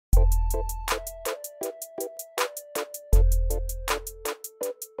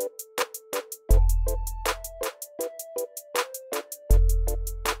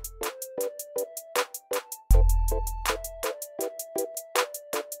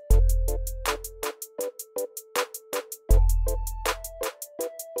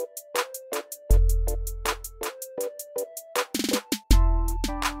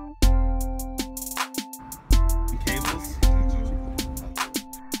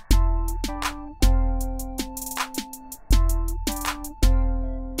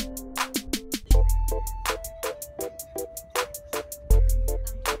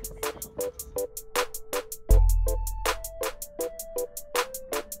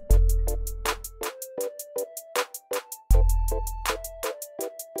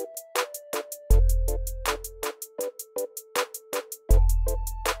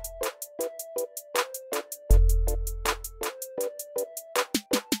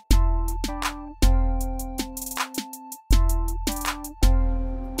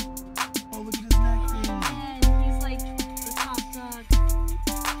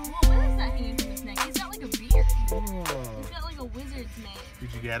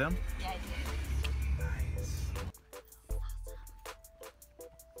Did you get him? Yeah, I did. Nice.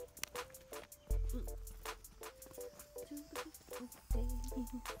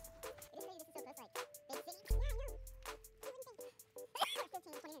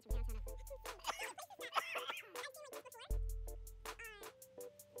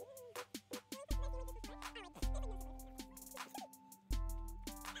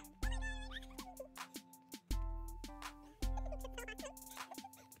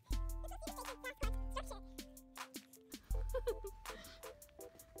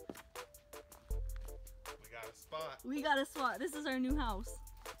 We got a spot. This is our new house.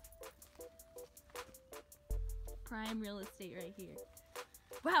 Prime real estate right here.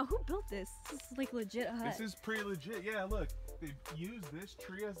 Wow, who built this? This is like legit a hut. This is pretty legit. Yeah, look. They've used this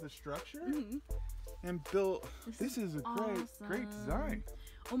tree as the structure Mm-hmm. and built. This is a awesome. great design.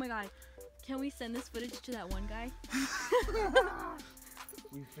 Oh my god. Can we send this footage to that one guy?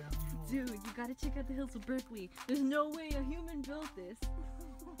 We found more. Dude, you gotta check out the hills of Berkeley. There's no way a human built this.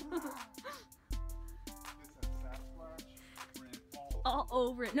 All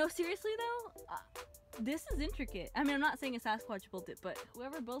over it. No, seriously though, this is intricate. I mean, I'm not saying a Sasquatch built it, but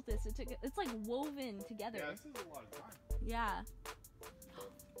whoever built this, it's like woven together. Yeah, this is a lot of time. Yeah.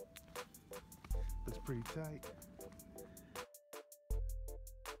 It's pretty tight.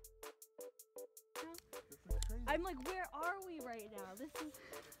 I'm like, where are we right now? This is.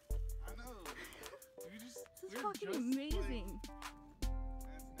 I know. This is fucking amazing.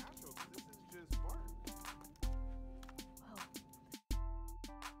 That's natural. This is just bark.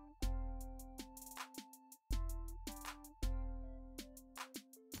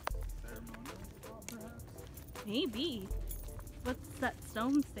 Maybe. What's that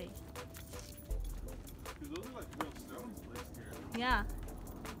stone say? Because those are like real stones placed here. Yeah.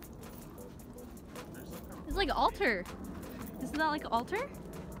 It's like an altar. Isn't that like an altar?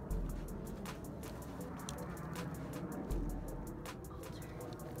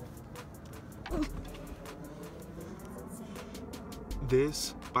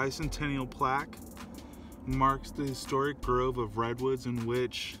 This bicentennial plaque marks the historic grove of redwoods in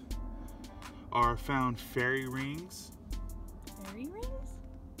which are found fairy rings. Fairy rings?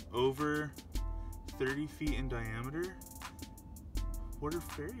 Over 30 feet in diameter. What are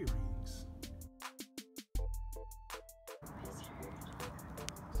fairy rings?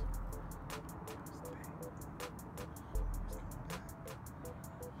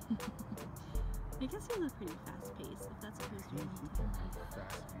 I guess he was pretty fast paced, if that's what he was doing.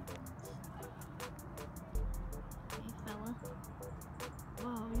 Hey fella.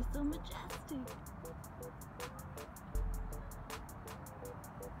 Whoa, he's so majestic.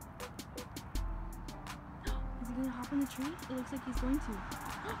 Is he gonna hop in the tree? It looks like he's going to.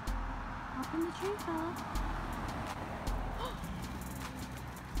 Hop in the tree, fella.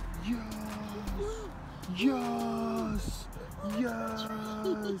 Yes! Yes!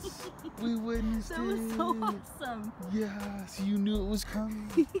 Yes! We witnessed it! That was so awesome! Yes! You knew it was coming!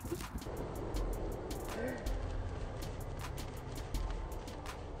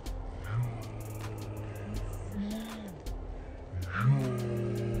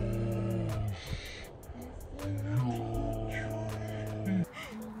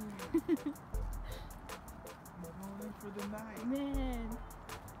 For the night. Man!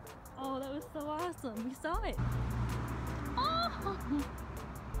 Oh, that was so awesome! We saw it! Oh!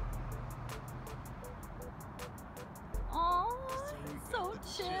 Oh, so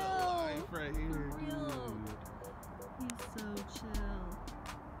chill! Life right here, For real. dude. He's so chill.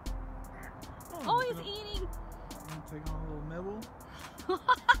 He's eating. Wanna take on a little nibble?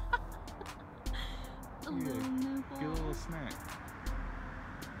 A little nibble. Get a little snack.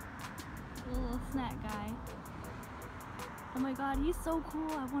 A little snack guy. Oh my god, he's so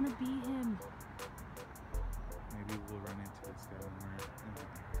cool. I want to be him. Maybe we'll run into this guy when we're in there.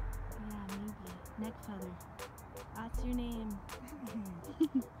 Yeah, maybe. Neck feather. That's your name.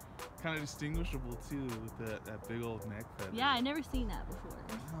 Kind of distinguishable too with that big old neck feather. Yeah, I never seen that before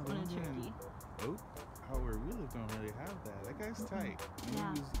No, on a those are- turkey. Oh, where we live don't really have that. That guy's tight. Maybe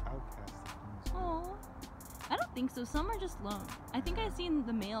Yeah. he was outcasted from his group. Oh, I don't think so. Some are just lone. I think I've seen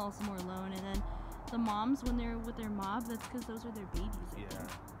the males more lone, and then the moms when they're with their mob. That's because those are their babies. I Yeah. think.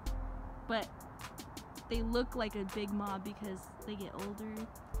 But they look like a big mob because they get older.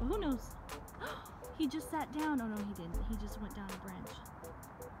 Well, who knows? He just sat down. Oh no, he didn't. He just went down a branch.